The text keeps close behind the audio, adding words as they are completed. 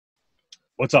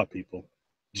What's up, people?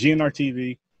 GNR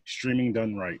TV, streaming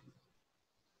done right.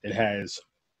 It has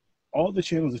all the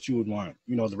channels that you would want.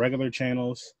 You know, the regular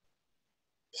channels,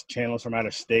 channels from out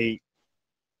of state,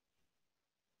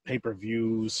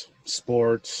 pay-per-views,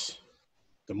 sports,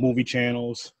 the movie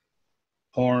channels,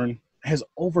 porn. It has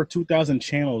over 2,000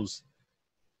 channels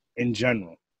in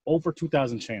general. Over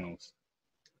 2,000 channels.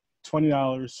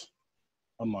 $20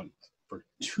 a month for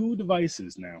two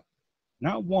devices now.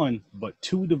 Not one, but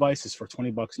two devices for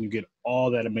 $20, and you get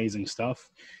all that amazing stuff.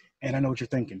 And I know what you're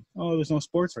thinking. Oh, there's no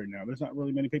sports right now. There's not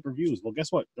really many pay-per-views. Well,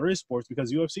 guess what? There is sports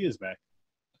because UFC is back.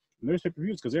 And there's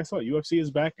pay-per-views because guess what? UFC is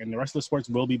back, and the rest of the sports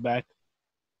will be back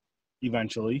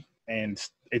eventually, and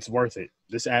it's worth it.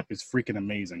 This app is freaking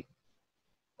amazing.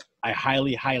 I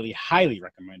highly, highly, highly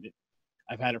recommend it.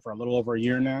 I've had it for a little over a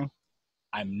year now.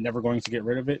 I'm never going to get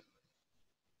rid of it,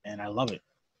 and I love it.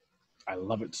 I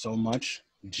love it so much.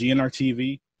 GNR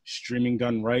TV, streaming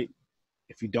done right.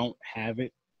 If you don't have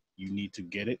it, you need to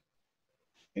get it.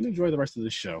 And enjoy the rest of the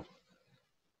show.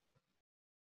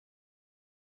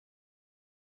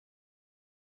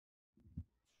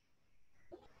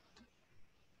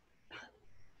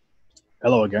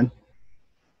 Hello again.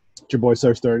 It's your boy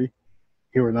Surf30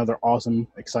 here with another awesome,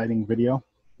 exciting video.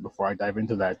 Before I dive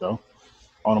into that, though,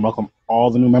 I want to welcome all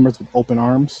the new members with open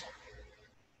arms,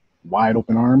 wide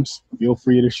open arms. Feel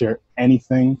free to share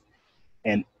anything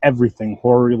and everything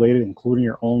horror related, including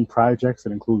your own projects.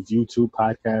 That includes YouTube,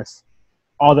 podcasts,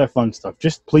 all that fun stuff.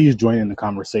 Just please join in the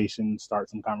conversation, start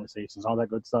some conversations, all that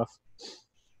good stuff.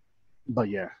 But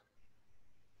yeah,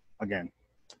 again,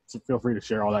 so feel free to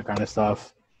share all that kind of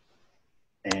stuff.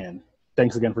 And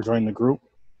thanks again for joining the group.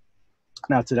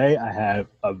 Now today I have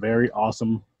a very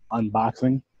awesome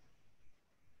unboxing.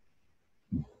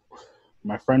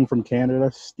 My friend from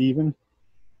Canada, Steven,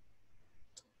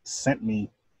 sent me,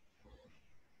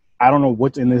 I don't know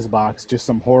what's in this box, just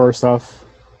some horror stuff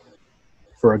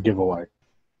for a giveaway.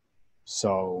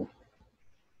 So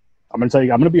I'm going to tell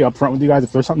you, I'm going to be upfront with you guys.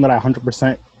 If there's something that I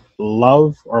 100%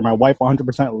 love or my wife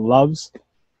 100% loves,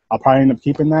 I'll probably end up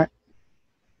keeping that.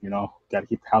 You know, got to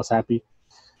keep the house happy.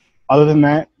 Other than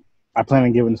that, I plan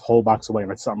on giving this whole box away.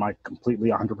 And it's something I completely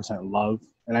 100% love.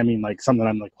 And I mean, like, something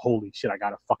I'm like, holy shit, I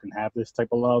got to fucking have this type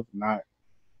of love. Not,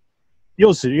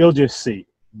 you'll see, you'll just see.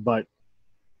 But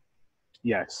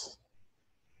yes.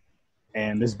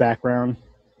 And this background,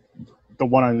 the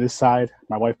one on this side,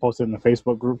 my wife posted in the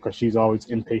Facebook group because she's always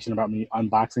impatient about me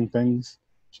unboxing things.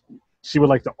 She would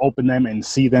like to open them and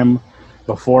see them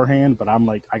beforehand, but I'm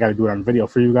like, I got to do it on video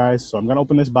for you guys. So I'm going to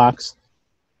open this box.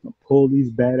 I'm going to pull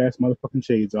these badass motherfucking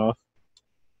shades off.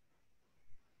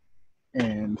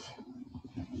 And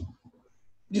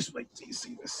just wait till you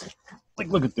see this. Like,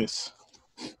 look at this.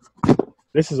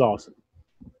 This is awesome.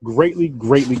 Greatly,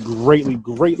 greatly, greatly,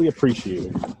 greatly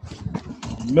appreciated.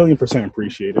 1,000,000%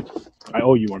 appreciated. I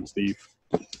owe you one, Steve.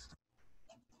 And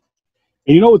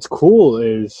you know what's cool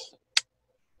is,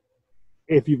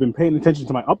 if you've been paying attention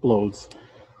to my uploads,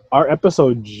 our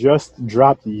episode just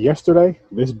dropped yesterday.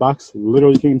 This box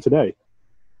literally came today.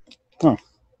 Huh.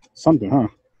 Something, huh?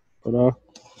 But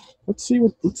let's see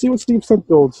what Steve sent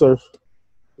the old Surf.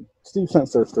 Steve sent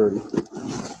Surf30.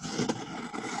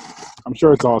 I'm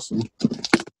sure it's awesome.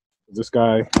 This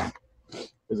guy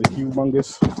is a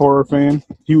humongous horror fan,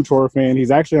 huge horror fan.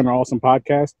 He's actually on an awesome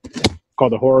podcast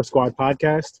called the Horror Squad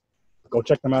Podcast. Go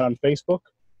check them out on Facebook.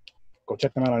 Go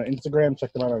check them out on Instagram.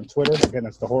 Check them out on Twitter. Again,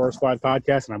 that's the Horror Squad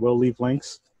Podcast, and I will leave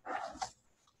links.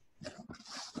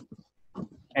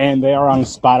 And they are on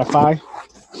Spotify.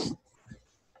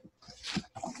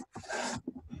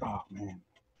 Oh, man.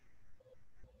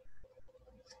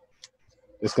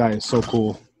 This guy is so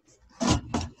cool.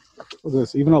 Look at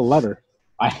this. Even a letter.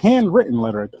 A handwritten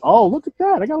letter. Oh, look at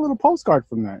that. I got a little postcard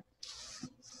from that.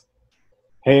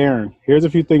 Hey, Aaron, here's a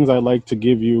few things I'd like to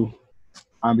give you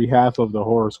on behalf of the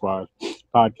Horror Squad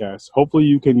Podcast. Hopefully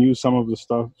you can use some of the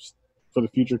stuff for the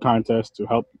future contest to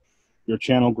help your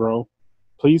channel grow.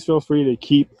 Please feel free to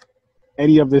keep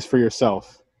any of this for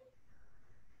yourself.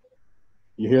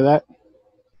 You hear that?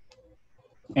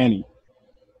 Any. It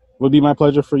would be my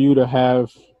pleasure for you to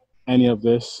have any of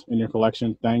this in your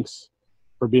collection. Thanks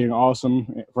for being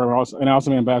awesome, for an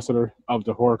awesome ambassador of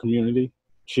the horror community.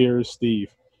 Cheers,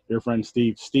 Steve. Your friend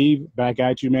Steve. Steve, back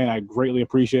at you, man. I greatly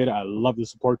appreciate it. I love the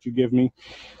support you give me.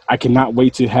 I cannot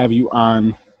wait to have you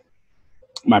on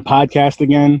my podcast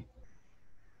again.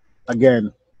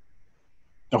 Again,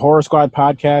 the Horror Squad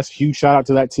Podcast. Huge shout out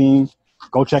to that team.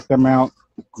 Go check them out.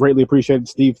 Greatly appreciate it.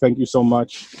 Steve, thank you so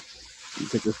much.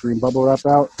 Take this green bubble wrap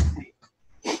out.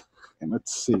 And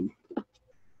let's see.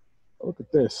 Look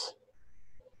at this.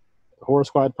 The Horror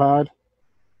Squad Pod.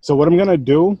 So what I'm going to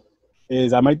do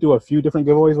is I might do a few different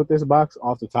giveaways with this box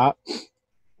off the top.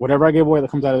 Whatever I give away that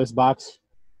comes out of this box,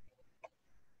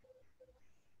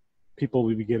 people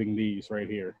will be getting these right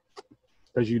here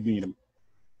because you need them.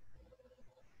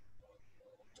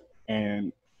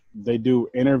 And they do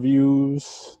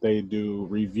interviews, they do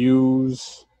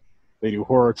reviews, they do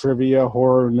horror trivia,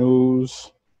 horror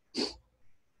news.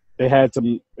 They had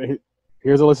some,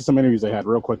 here's a list of some interviews they had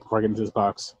real quick before I get into this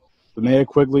box. Linnea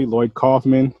Quigley, Lloyd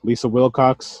Kaufman, Lisa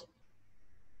Wilcox,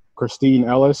 Christine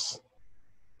Ellis,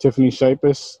 Tiffany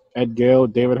Shapis, Ed Gale,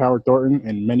 David Howard Thornton,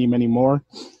 and many, many more.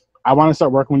 I want to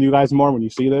start working with you guys more when you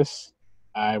see this.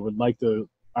 I would like to,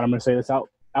 I'm going to say this out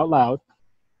loud,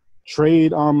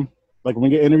 trade, like when we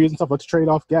get interviews and stuff, let's trade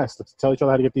off guests. Let's tell each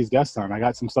other how to get these guests on. I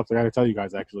got some stuff that I got to tell you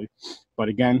guys, actually. But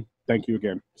again, thank you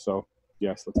again. So,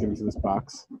 yes, let's get into this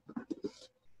box.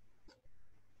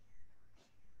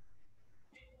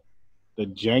 The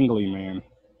Jangly Man.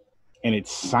 And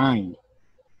it's signed.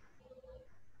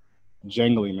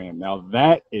 Jangly Man. Now,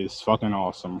 that is fucking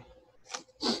awesome.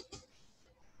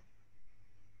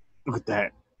 Look at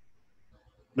that.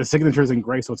 The signature is in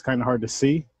gray, so it's kind of hard to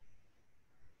see.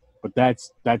 But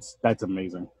that's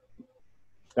amazing.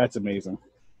 That's amazing.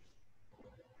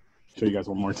 Show you guys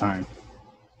one more time.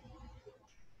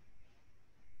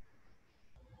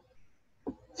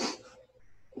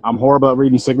 I'm horrible at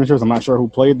reading signatures. I'm not sure who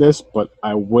played this, but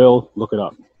I will look it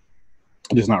up.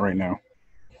 Just not right now.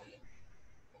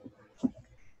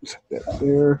 Set that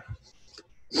there.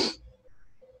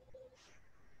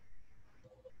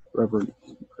 Reverend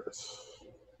Chris.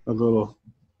 A little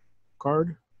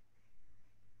card.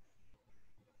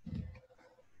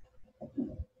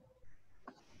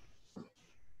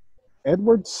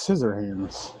 Edward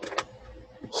Scissorhands.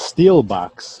 Steel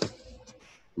box.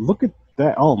 Look at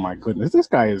that. Oh my goodness. This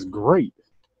guy is great.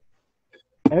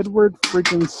 Edward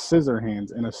freaking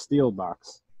Scissorhands in a steel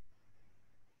box.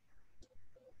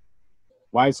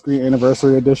 Widescreen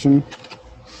anniversary edition.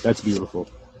 That's beautiful.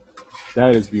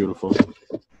 That is beautiful.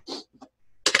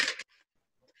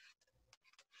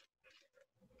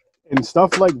 And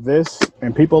stuff like this,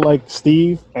 and people like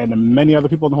Steve and many other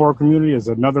people in the horror community is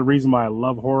another reason why I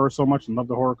love horror so much and love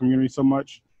the horror community so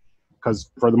much.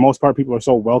 Because for the most part, people are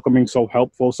so welcoming, so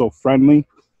helpful, so friendly.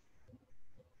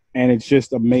 And it's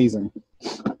just amazing.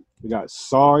 We got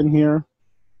Saw in here,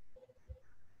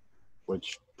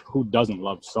 which who doesn't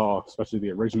love Saw, especially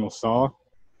the original Saw?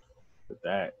 Look at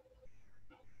that.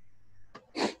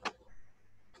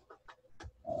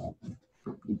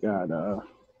 We got a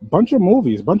bunch of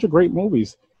movies, a bunch of great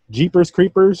movies. Jeepers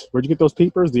Creepers, where'd you get those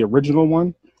peepers? The original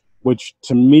one, which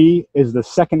to me is the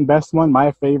second best one.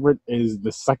 My favorite is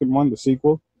the second one, the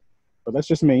sequel. But that's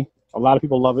just me. A lot of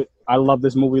people love it. I love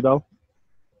this movie, though.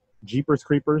 Jeepers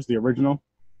Creepers, the original.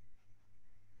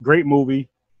 Great movie.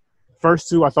 First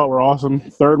two I thought were awesome.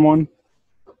 Third one,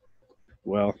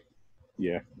 well,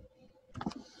 yeah.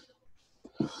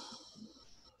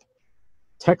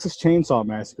 Texas Chainsaw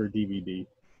Massacre DVD.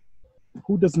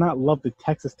 Who does not love the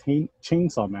Texas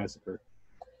Chainsaw Massacre?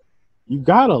 You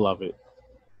gotta love it.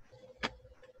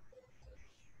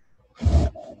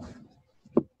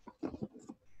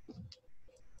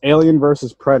 Alien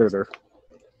versus Predator.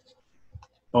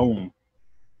 Boom.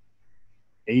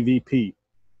 AVP.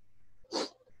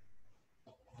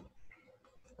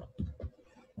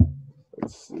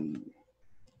 Let's see.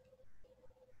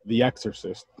 The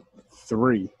Exorcist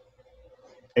 3.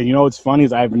 And you know what's funny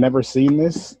is I've never seen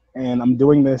this, and I'm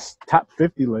doing this top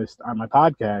 50 list on my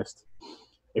podcast.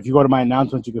 If you go to my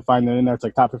announcements, you can find it in there. It's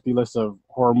like top 50 lists of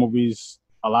horror movies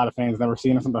a lot of fans never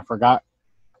seen or something I forgot.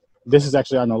 This is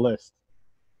actually on the list.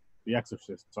 The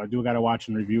Exorcist. So I do got to watch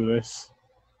and review this.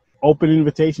 Open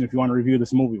invitation if you want to review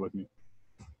this movie with me.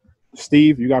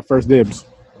 Steve, you got first dibs.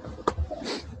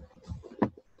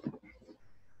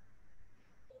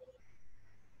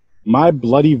 My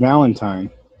Bloody Valentine.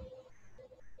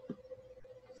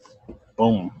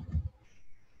 Boom.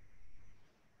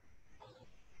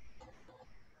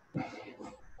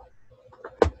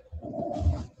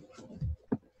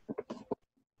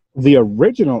 The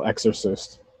original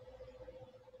Exorcist.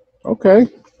 Okay.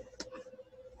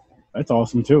 That's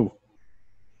awesome too.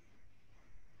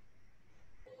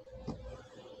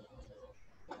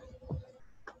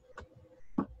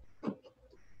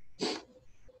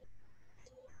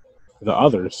 The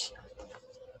Others.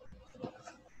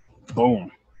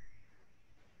 Boom.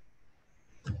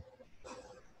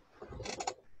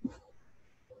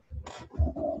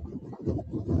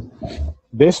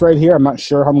 This right here, I'm not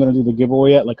sure how I'm going to do the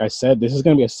giveaway yet. Like I said, this is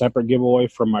going to be a separate giveaway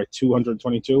from my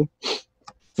 222,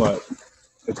 but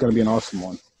it's going to be an awesome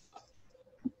one.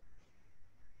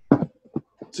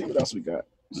 Let's see what else we got.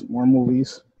 Some more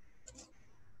movies.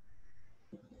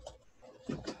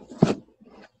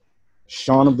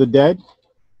 Shaun of the Dead.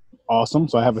 Awesome.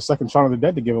 So I have a second Shaun of the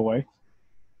Dead to give away.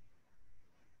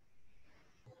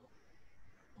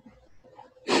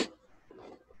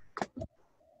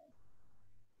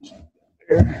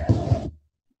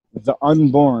 The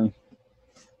Unborn.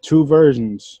 Two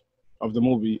versions of the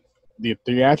movie. The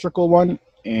theatrical one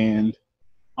and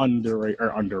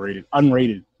unrated.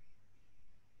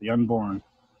 The Unborn.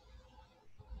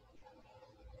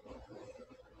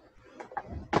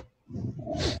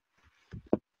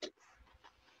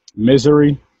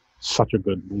 Misery. Such a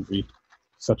good movie.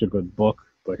 Such a good book.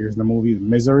 But here's the movie,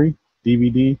 Misery,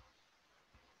 DVD.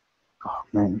 Oh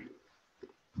man.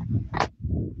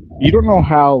 You don't know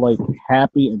how like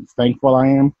happy and thankful I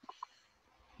am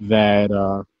that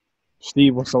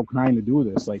Steve was so kind to do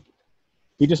this. Like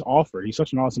he just offered. He's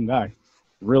such an awesome guy.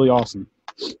 Really awesome.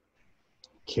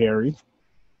 Carrie.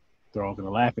 They're all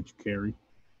gonna laugh at you, Carrie.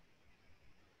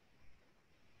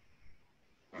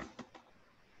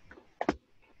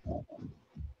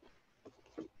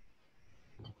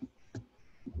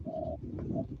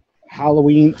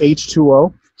 Halloween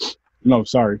H2O. No,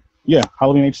 sorry. Yeah,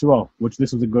 Halloween H2O, which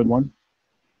this was a good one.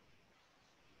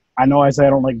 I know I say I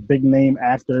don't like big name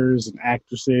actors and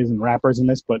actresses and rappers in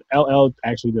this, but LL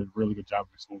actually did a really good job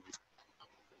in this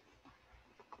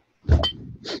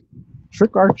movie.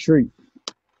 Trick or Treat.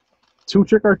 2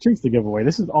 Trick or Treats to give away.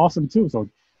 This is awesome too. So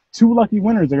 2 lucky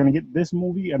winners are gonna get this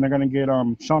movie and they're gonna get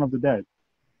Shaun of the Dead.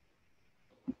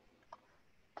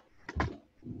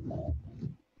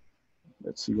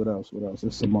 Let's see what else.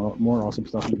 There's some more awesome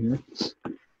stuff in here.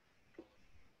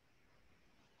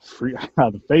 Free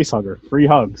the face hugger. Free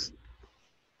hugs.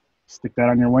 Stick that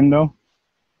on your window.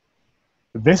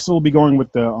 This will be going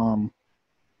with the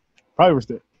probably with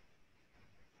the.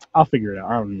 I'll figure it out.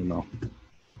 I don't even know.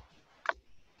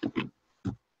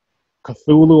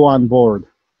 Cthulhu on Board.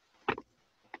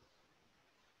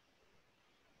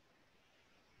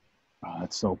 Oh,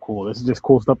 that's so cool. This is just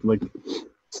cool stuff to like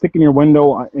stick in your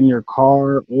window in your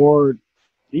car, or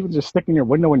even just stick in your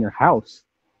window in your house.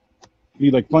 You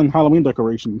need like fun Halloween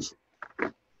decorations.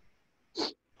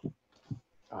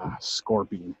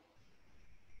 Scorpion.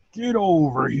 Get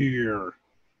over here.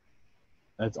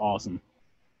 That's awesome.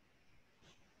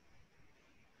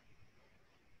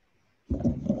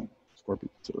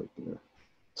 Scorpion right there.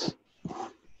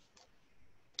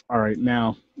 All right,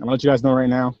 now I'm gonna let you guys know right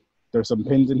now. There's some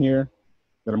pins in here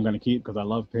that I'm gonna keep because I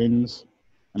love pins,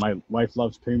 and my wife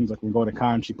loves pins. Like when we go to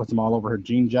con, she puts them all over her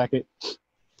jean jacket.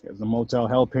 There's the Motel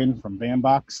Hell pin from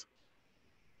Bandbox.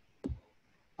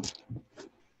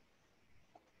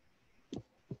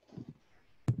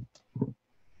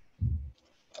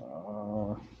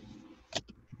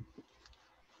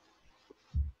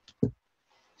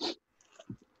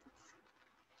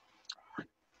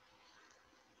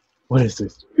 What is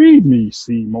this? Feed me,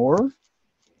 Seymour.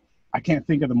 I can't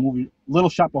think of the movie. Little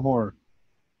Shop of Horror.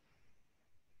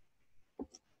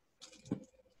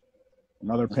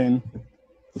 Another pin.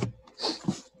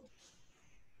 Is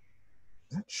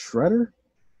that Shredder?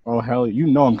 Oh, hell, you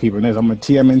know I'm keeping this. I'm a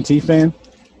TMNT fan.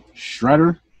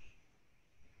 Shredder.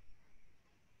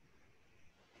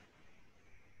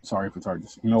 Sorry if it's hard to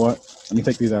see. You know what? Let me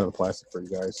take these out of the plastic for you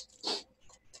guys.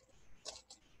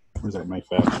 Where's that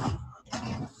knife at?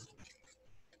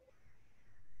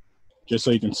 Just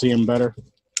so you can see them better.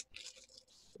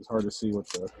 It's hard to see with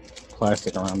the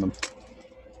plastic around them.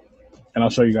 And I'll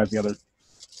show you guys the other,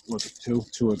 what's it,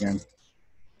 two again.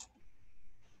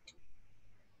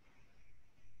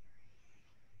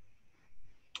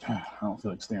 I don't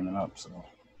feel like standing up, so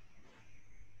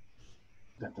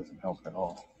that doesn't help at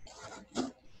all.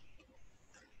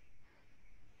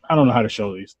 I don't know how to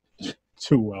show these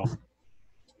too well.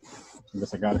 I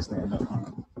guess I gotta stand up.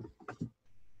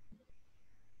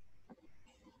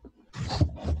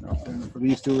 I'll stand up for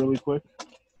these two really quick.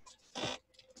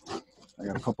 I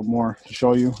got a couple more to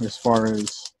show you as far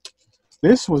as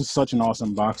this was such an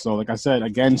awesome box. So like I said,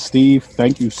 again, Steve,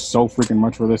 thank you so freaking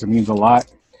much for this. It means a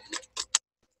lot.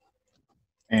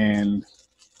 And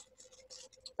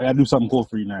I gotta do something cool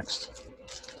for you next.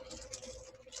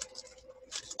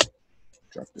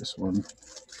 Drop this one.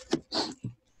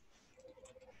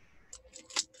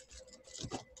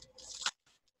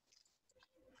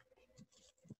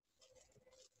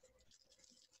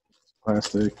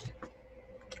 Plastic.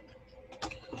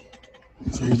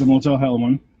 So here's the Motel Hell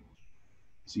one.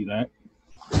 See that?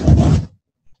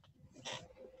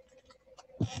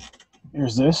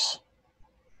 Here's this.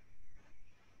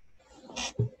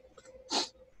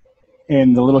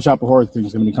 And the Little Shop of Horror thing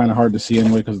is going to be kind of hard to see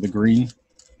anyway because of the green.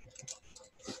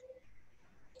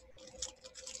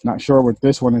 Not sure what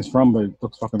this one is from, but it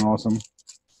looks fucking awesome.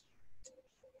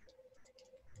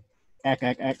 Act.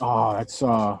 Oh, that's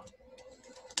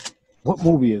what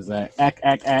movie is that?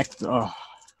 Act.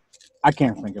 I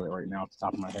can't think of it right now off the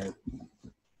top of my head.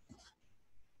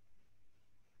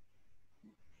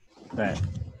 That.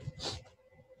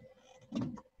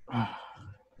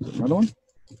 Another one?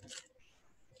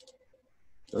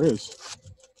 There is.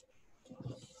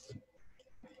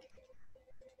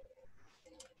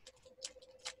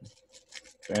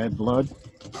 Bad Blood.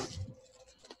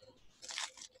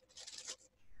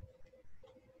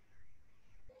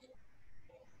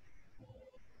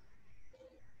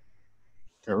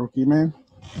 Karaoke Man.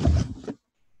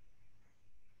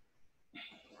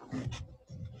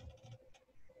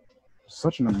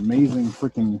 Such an amazing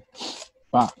freaking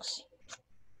box.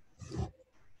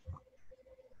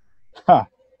 Ha!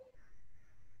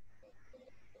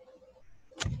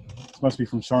 This must be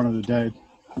from Shaun of the Dead.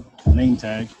 Name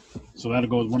tag. So that'll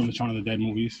go with one of the Shaun of the Dead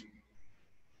movies.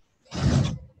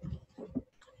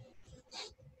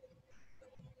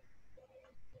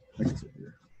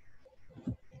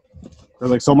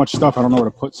 There's like so much stuff, I don't know where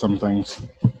to put some things.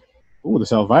 Ooh,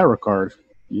 this Elvira card.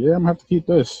 Yeah, I'm gonna have to keep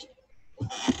this.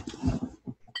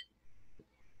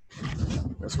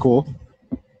 That's cool.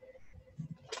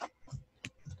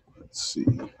 Let's see.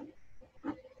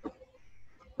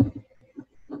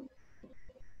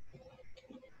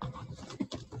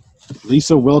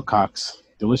 Lisa Wilcox,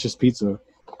 Delicious Pizza.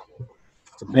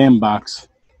 It's a BAM box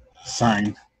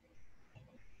signed.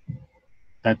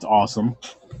 That's awesome.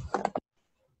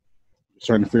 Just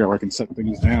trying to figure out where I can set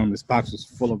things down. This box was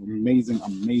full of amazing,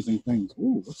 amazing things.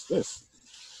 Ooh, what's this?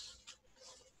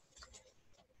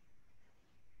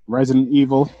 Resident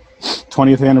Evil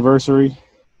 20th anniversary.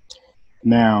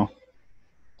 Now,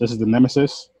 this is the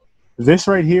Nemesis. This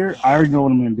right here, I already know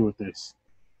what I'm going to do with this.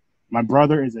 My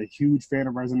brother is a huge fan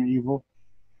of Resident Evil.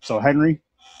 So, Henry,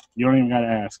 you don't even got to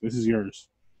ask. This is yours.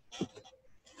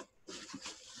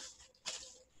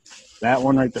 That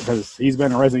one right there, because he's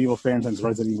been a Resident Evil fan since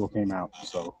Resident Evil came out.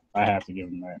 So, I have to give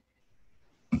him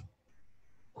that.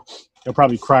 He'll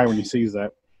probably cry when he sees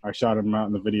that. I shot him out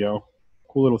in the video.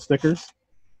 Cool little stickers,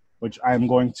 which I'm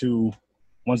going to,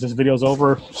 once this video's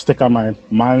over, stick on my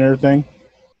monitor thing.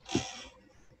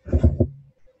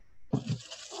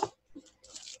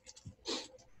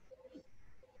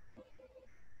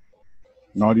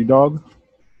 Naughty Dog.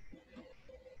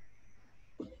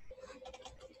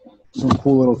 Some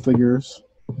cool little figures.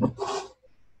 I'll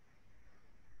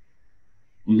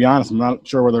be honest, I'm not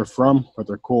sure where they're from, but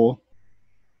they're cool.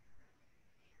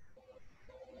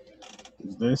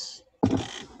 Is this?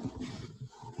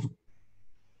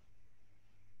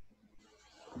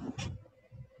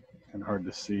 And hard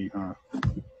to see, huh?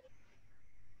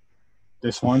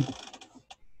 This one.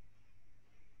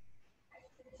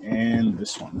 And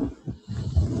this one.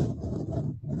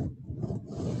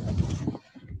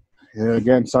 Yeah,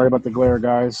 again, sorry about the glare,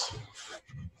 guys.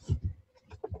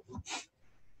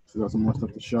 We got some more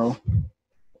stuff to show.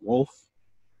 Wolf.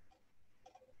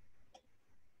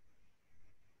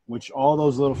 Which all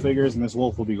those little figures and this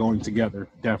wolf will be going together,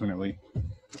 definitely.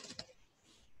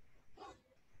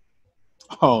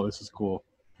 Oh, this is cool.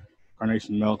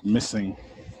 Carnation Milk missing.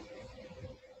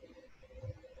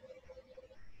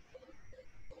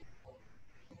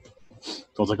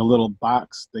 So it's like a little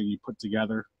box that you put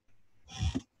together.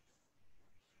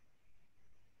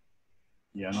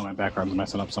 Yeah, I know my background's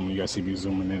messing up some of you guys see me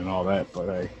zooming in and all that, but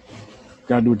hey,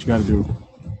 gotta do what you gotta do.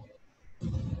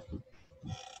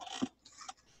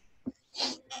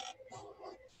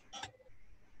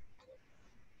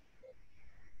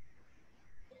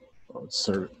 Oh,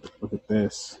 insert. Look at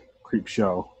this. Creep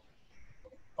Show.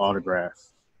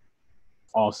 Autograph.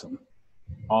 Awesome.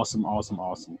 Awesome, awesome,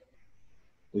 awesome.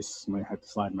 This might have to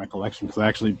slide in my collection because I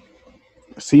actually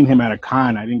seen him at a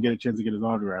con. I didn't get a chance to get his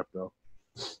autograph though.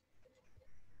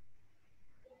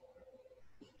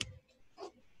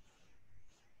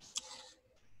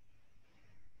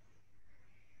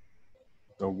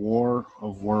 The War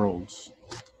of Worlds.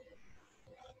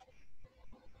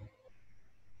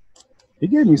 He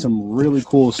gave me some really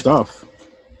cool stuff.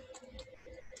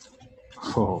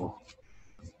 Oh.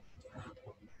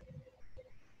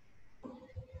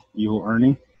 Evil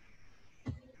Ernie.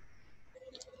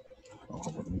 Oh,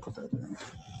 let me put that in.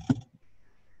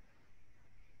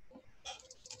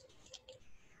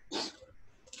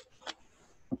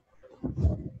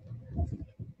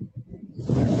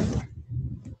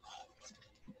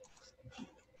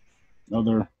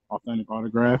 Another authentic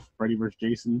autograph. Freddy vs.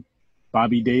 Jason.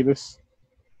 Bobby Davis.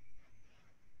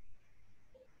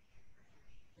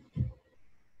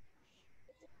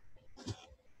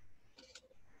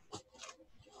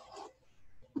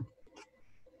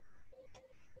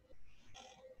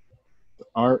 The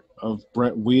Art of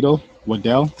Brett Waddell.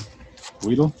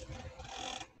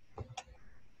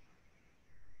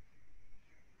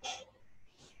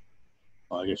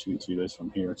 Oh, I guess you can see this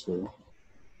from here too.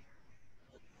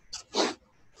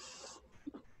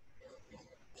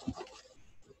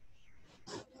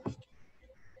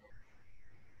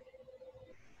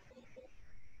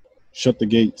 Shut the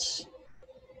gates.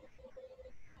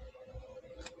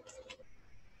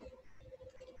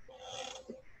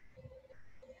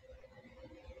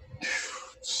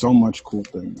 So much cool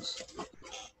things.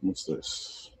 What's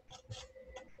this?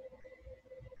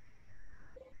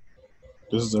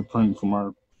 This is a print from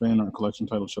our fan art collection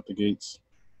titled Shut the Gates.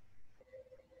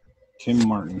 Kim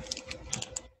Martin.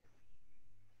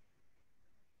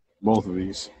 Both of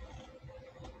these.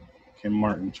 Kim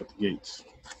Martin, Shut the Gates.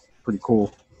 Pretty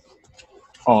cool.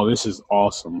 Oh, this is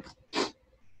awesome.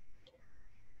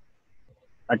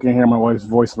 I can hear my wife's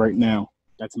voice right now.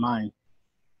 That's mine.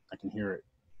 I can hear it.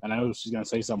 And I know she's going to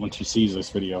say something when she sees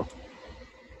this video.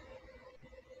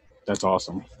 That's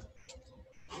awesome.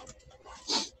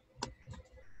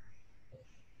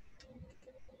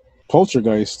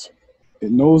 Poltergeist.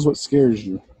 It knows what scares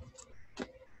you.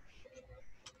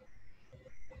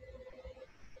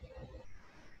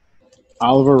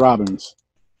 Oliver Robbins.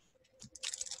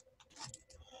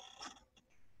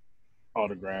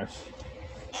 Autograph.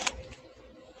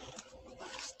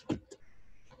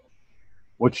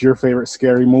 What's your favorite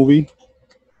scary movie?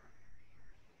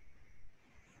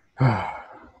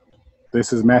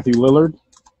 This is Matthew Lillard.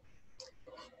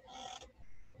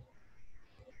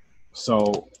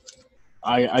 So,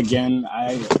 I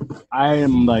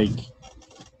am like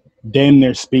damn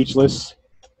near speechless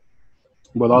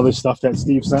with all this stuff that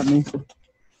Steve sent me.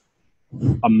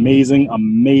 Amazing,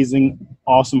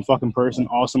 awesome fucking person,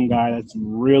 awesome guy. That's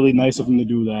really nice of him to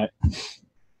do that.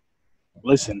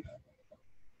 Listen,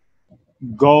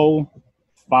 go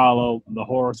follow the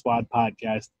Horror Squad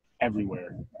podcast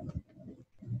everywhere.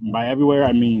 By everywhere,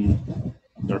 I mean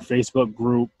their Facebook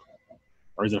group,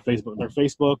 or is it Facebook? Their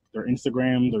Facebook, their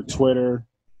Instagram, their Twitter.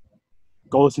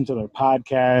 Go listen to their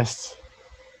podcasts.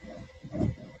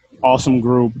 Awesome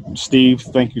group. Steve,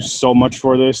 thank you so much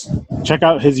for this. Check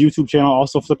out his YouTube channel,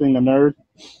 also Flipping the Nerd.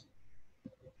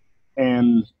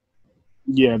 And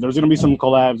yeah, there's going to be some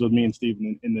collabs with me and Steve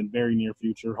in the very near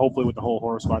future. Hopefully with the whole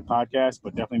Horror Squad podcast,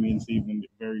 but definitely me and Steve in the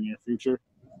very near future.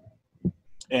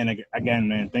 And again,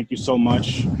 man, thank you so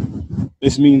much.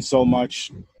 This means so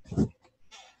much. Put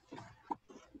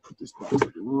this box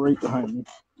right behind me.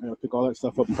 I gotta pick all that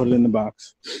stuff up and put it in the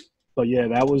box. But yeah,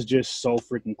 that was just so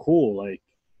freaking cool. Like,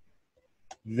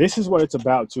 this is what it's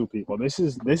about too, people. This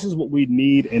is what we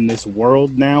need in this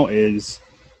world now, is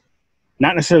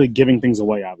not necessarily giving things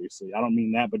away, obviously. I don't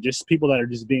mean that, but just people that are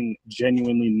just being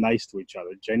genuinely nice to each other,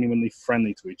 genuinely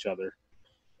friendly to each other.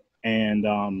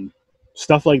 And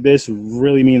stuff like this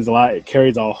really means a lot. It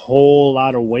carries a whole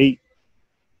lot of weight.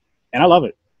 And I love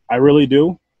it. I really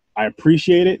do. I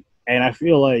appreciate it. And I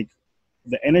feel like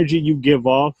the energy you give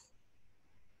off,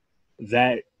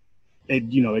 that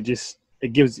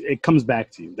it comes back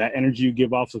to you. That energy you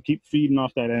give off. So keep feeding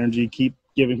off that energy. Keep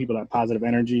giving people that positive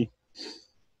energy.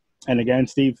 And again,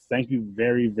 Steve, thank you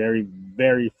very, very,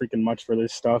 very freaking much for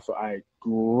this stuff. I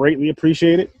greatly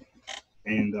appreciate it.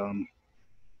 And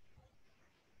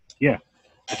yeah,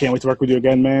 I can't wait to work with you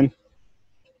again, man.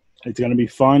 It's going to be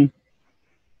fun.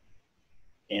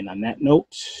 And on that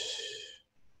note,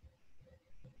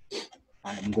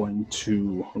 I'm going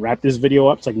to wrap this video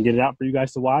up so I can get it out for you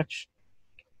guys to watch.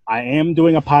 I am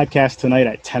doing a podcast tonight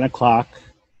at 10 o'clock.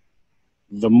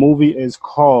 The movie is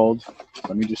called,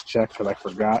 let me just check because I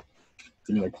forgot.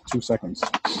 Give me like 2 seconds.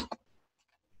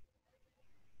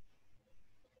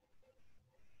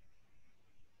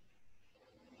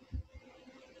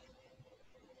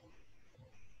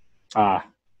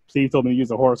 Steve told me to use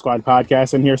the Horror Squad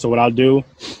podcast in here. So what I'll do,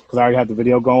 because I already have the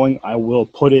video going, I will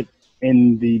put it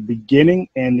in the beginning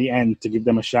and the end to give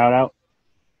them a shout out.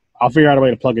 I'll figure out a way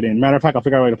to plug it in. Matter of fact, I'll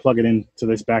figure out a way to plug it into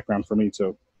this background for me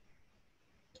too.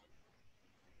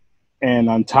 And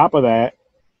on top of that,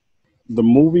 the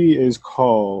movie is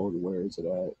called, where is it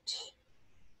at?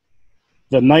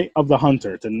 The Night of the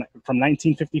Hunter. It's from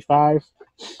 1955.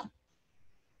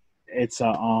 It's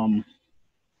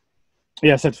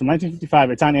yeah, so it's from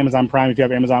 1955. It's on Amazon Prime. If you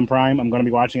have Amazon Prime, I'm going to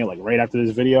be watching it like right after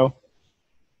this video.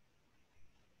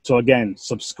 So again,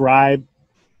 subscribe,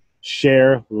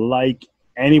 share, like,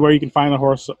 anywhere you can find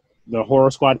the Horror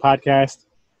Squad podcast.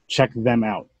 Check them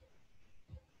out.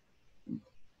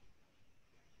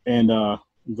 And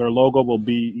their logo will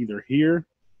be either here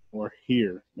or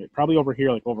here. Probably over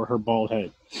here, like over her bald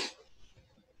head.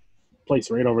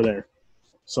 Place right over there.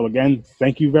 So again,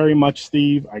 thank you very much,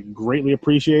 Steve. I greatly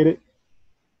appreciate it.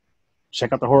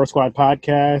 Check out the Horror Squad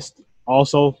podcast.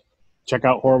 Also, check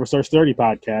out Horror with Sir Sturdy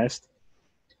podcast.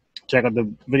 Check out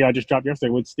the video I just dropped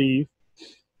yesterday with Steve.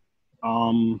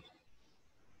 As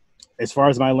far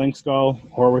as my links go,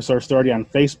 Horror with Sir Sturdy on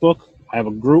Facebook. I have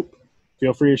a group.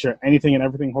 Feel free to share anything and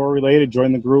everything horror related.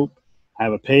 Join the group. I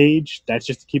have a page. That's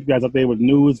just to keep you guys updated with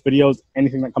news, videos,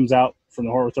 anything that comes out from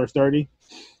the Horror with Sir Sturdy.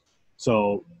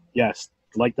 So, yes,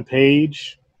 like the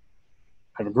page.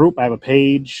 I have a group. I have a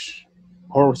page.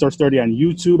 Horror with Sir Sturdy on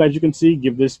YouTube, as you can see.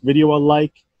 Give this video a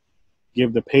like.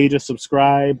 Give the page a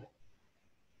subscribe.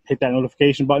 Hit that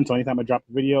notification button so anytime I drop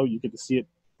a video, you get to see it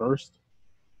first.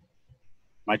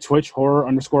 My Twitch,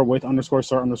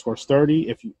 horror_with_sir_sturdy.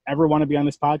 If you ever want to be on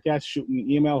this podcast, shoot me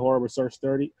an email,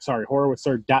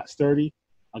 horrorwithsir.sturdy.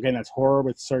 Again, that's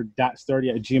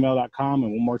horrorwithsir.sturdy@gmail.com.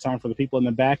 And one more time for the people in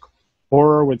the back,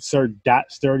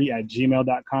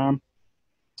 horrorwithsir.sturdy@gmail.com.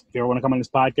 If you ever want to come on this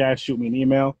podcast, shoot me an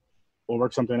email. We'll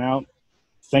work something out.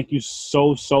 Thank you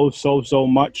so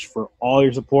much for all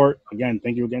your support. Again,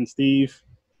 thank you again, Steve.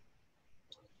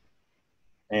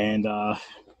 And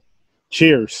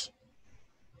cheers.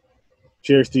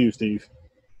 Cheers to you, Steve.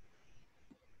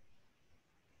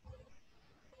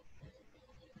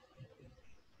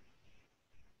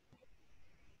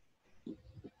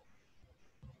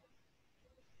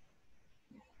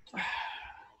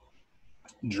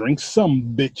 Drink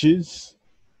some, bitches.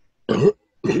 I'll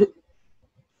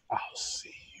see.